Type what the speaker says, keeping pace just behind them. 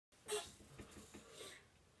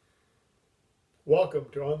Welcome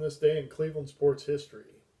to On This Day in Cleveland Sports History,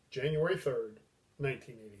 January 3rd,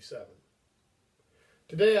 1987.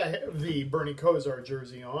 Today I have the Bernie Kosar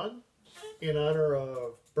jersey on in honor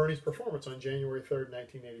of Bernie's performance on January 3rd,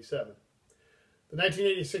 1987. The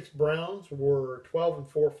 1986 Browns were a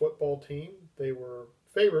 12-4 football team. They were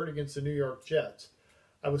favored against the New York Jets.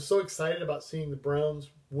 I was so excited about seeing the Browns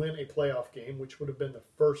win a playoff game, which would have been the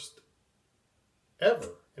first ever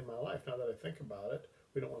in my life, now that I think about it.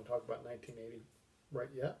 We don't want to talk about 1980 right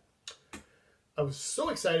yet. I was so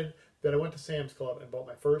excited that I went to Sam's Club and bought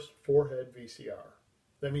my first 4-head VCR.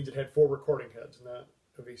 That means it had 4 recording heads, not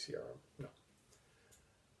a VCR. No.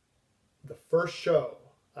 The first show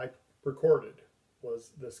I recorded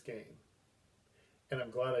was this game. And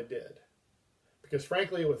I'm glad I did. Because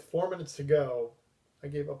frankly, with 4 minutes to go, I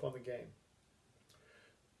gave up on the game.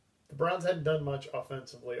 The Browns hadn't done much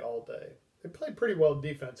offensively all day. They played pretty well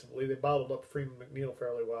defensively. They bottled up Freeman McNeil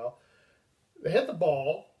fairly well. They had the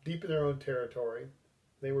ball deep in their own territory.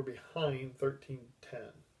 They were behind 13-10.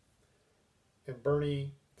 And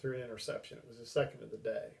Bernie threw an interception. It was his second of the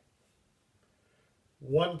day.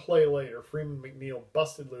 One play later, Freeman McNeil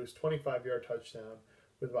busted loose, 25-yard touchdown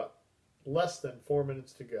with about less than 4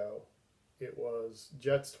 minutes to go. It was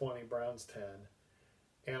Jets 20, Browns 10.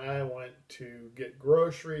 And I went to get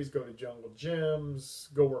groceries, go to Jungle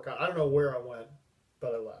Gyms, go work out. I don't know where I went,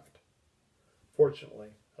 but I left. Fortunately,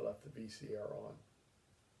 I left the VCR on.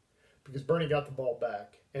 Because Bernie got the ball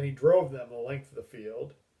back, and he drove them the length of the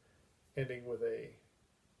field, ending with a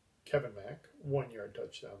Kevin Mack 1-yard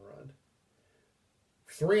touchdown run.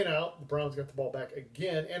 3 and out, the Browns got the ball back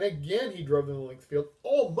again, and again he drove them the length of the field,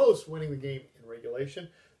 almost winning the game in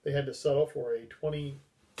regulation. They had to settle for a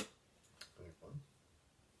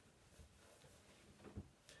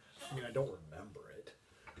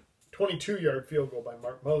 22-yard field goal by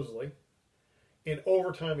Mark Mosley. In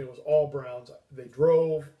overtime, it was all Browns. They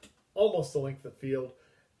drove almost the length of the field,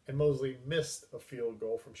 and Mosley missed a field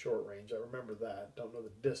goal from short range. I remember that. Don't know the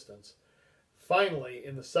distance. Finally,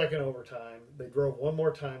 in the second overtime, they drove one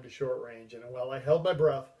more time to short range, and while I held my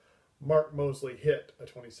breath, Mark Mosley hit a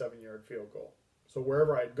 27-yard field goal. So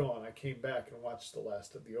wherever I had gone, I came back and watched the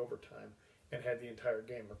last of the overtime and had the entire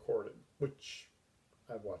game recorded, which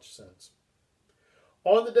I've watched since.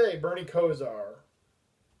 On the day, Bernie Kosar,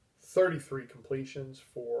 33 completions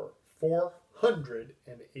for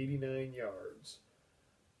 489 yards.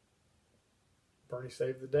 Bernie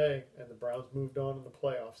saved the day, and the Browns moved on in the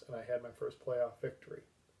playoffs, and I had my first playoff victory.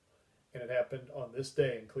 And it happened on this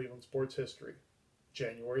day in Cleveland sports history,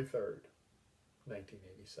 January 3rd,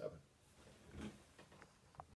 1987.